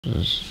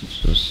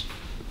Just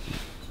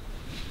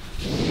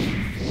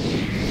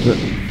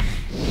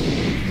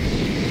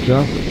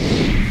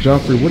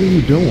Joffrey, what are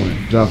you doing?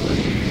 Joffrey.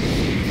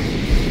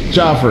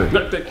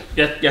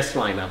 Yes,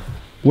 Lionel.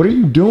 What are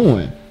you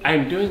doing?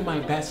 I'm doing my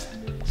best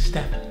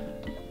Steph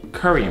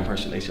Curry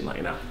impersonation,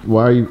 Lionel.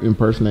 Why are you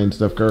impersonating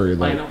Steph Curry?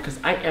 Lionel, because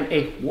I am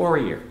a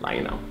warrior,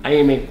 Lionel. I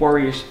am a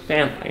Warriors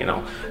fan,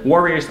 Lionel.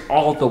 Warriors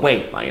all the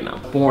way, Lionel.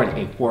 Born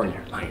a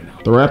warrior, Lionel.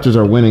 The Raptors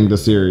are winning the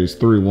series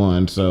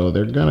 3-1, so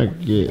they're gonna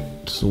get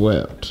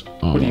swept.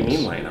 Almost. What do you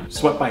mean, Lionel?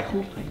 Swept by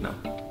who, Lionel?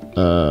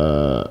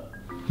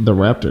 The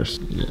Raptors.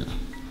 Yeah.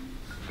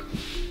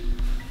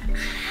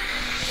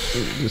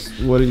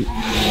 What are you...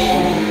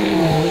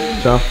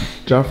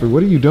 Joffrey,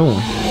 what are you doing?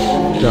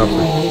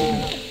 Joffrey.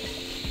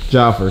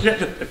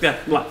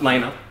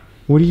 Lionel.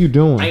 What are you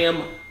doing? I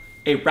am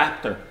a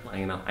Raptor,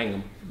 Lionel. I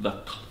am the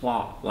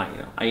Claw,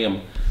 Lionel. I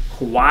am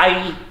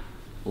Kawhi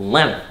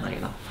Leonard,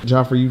 Lionel.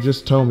 Joffrey, you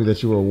just told me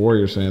that you were a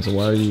Warriors fan, so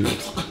why are you...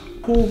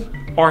 Who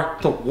are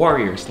the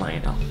Warriors,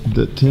 Lionel?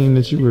 The team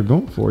that you were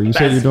going for. You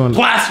said you're doing...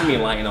 blasphemy,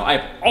 Lionel.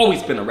 I've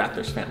always been a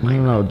Raptors fan,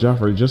 Lionel. No,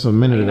 Joffrey, just a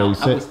minute ago you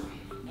said... I was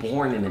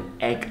born in an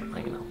egg,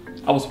 Lionel.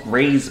 I was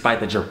raised by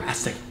the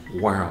Jurassic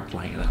world,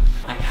 Lionel.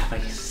 I have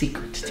a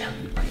secret to tell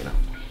you, Lionel.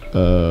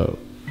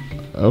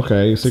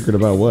 Okay, secret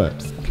about what?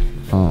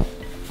 Oh,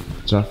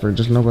 Joffrey,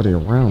 just nobody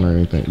around or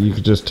anything. You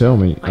could just tell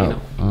me. I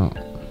know.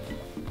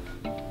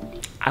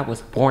 I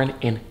was born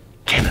in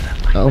Canada,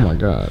 Lionel. Oh my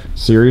God.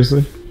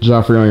 Seriously?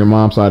 Joffrey on your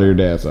mom's side or your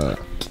dad's side?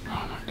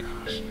 Oh my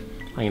gosh.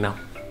 Lionel.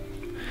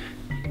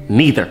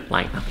 Neither,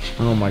 Lionel.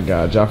 Oh my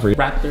God, Joffrey.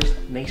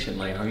 Raptors Nation,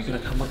 Lionel. Are you gonna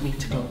come with me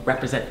to go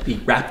represent the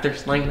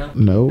Raptors, Lionel?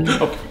 No.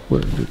 Okay.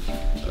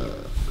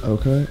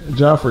 Okay.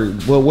 Joffrey,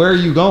 well, where are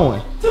you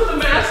going? To the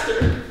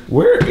master.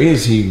 Where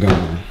is he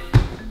going?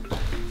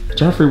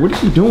 Joffrey, what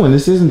are you doing?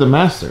 This isn't the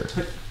master.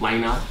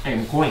 Lionel, I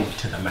am going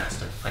to the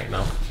master,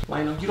 Lionel.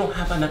 Lionel, you don't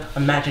have enough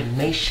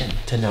imagination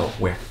to know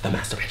where the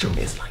master bedroom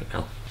is,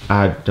 Lionel.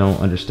 I don't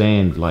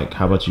understand. Like,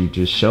 how about you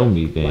just show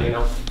me then?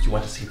 Lionel, you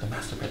want to see the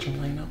master bedroom,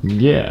 Lionel?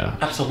 Yeah.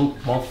 Absolutely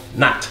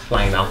not,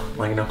 Lionel.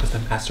 Lionel, because the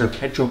master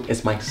bedroom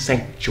is my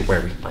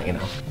sanctuary,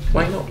 Lionel.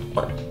 Lionel,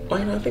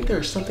 I think there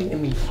is something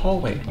in the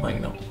hallway,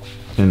 Lionel.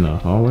 In the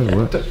hallway?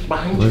 What?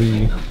 Behind you,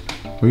 Lionel.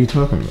 What are you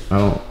talking about? I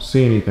don't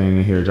see anything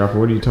in here. Joffrey,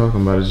 what are you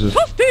talking about? It's just...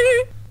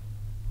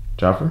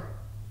 Joffrey?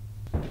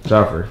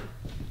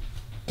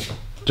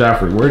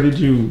 Joffrey, where did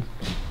you...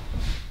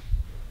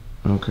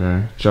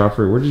 Okay.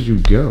 Joffrey, where did you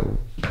go?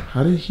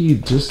 How did he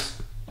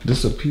just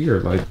disappear?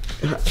 Like,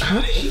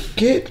 how did he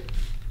get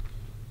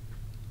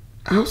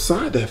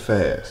outside that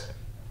fast?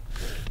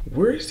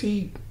 Where is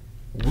he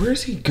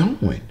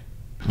going?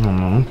 I don't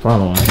know. I'm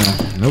following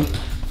him. Nope.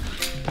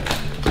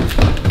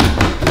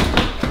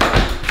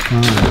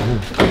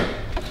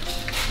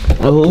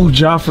 Oh,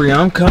 Joffrey,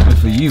 I'm coming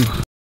for you.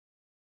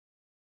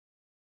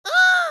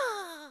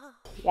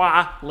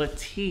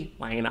 Quality,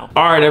 Lionel.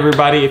 All right,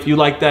 everybody, if you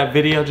like that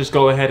video, just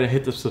go ahead and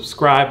hit the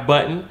subscribe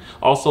button.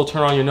 Also,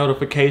 turn on your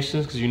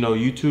notifications because you know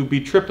YouTube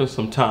be tripping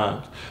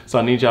sometimes. So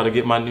I need y'all to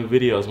get my new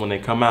videos when they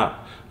come out.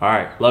 All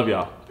right, love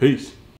y'all. Peace.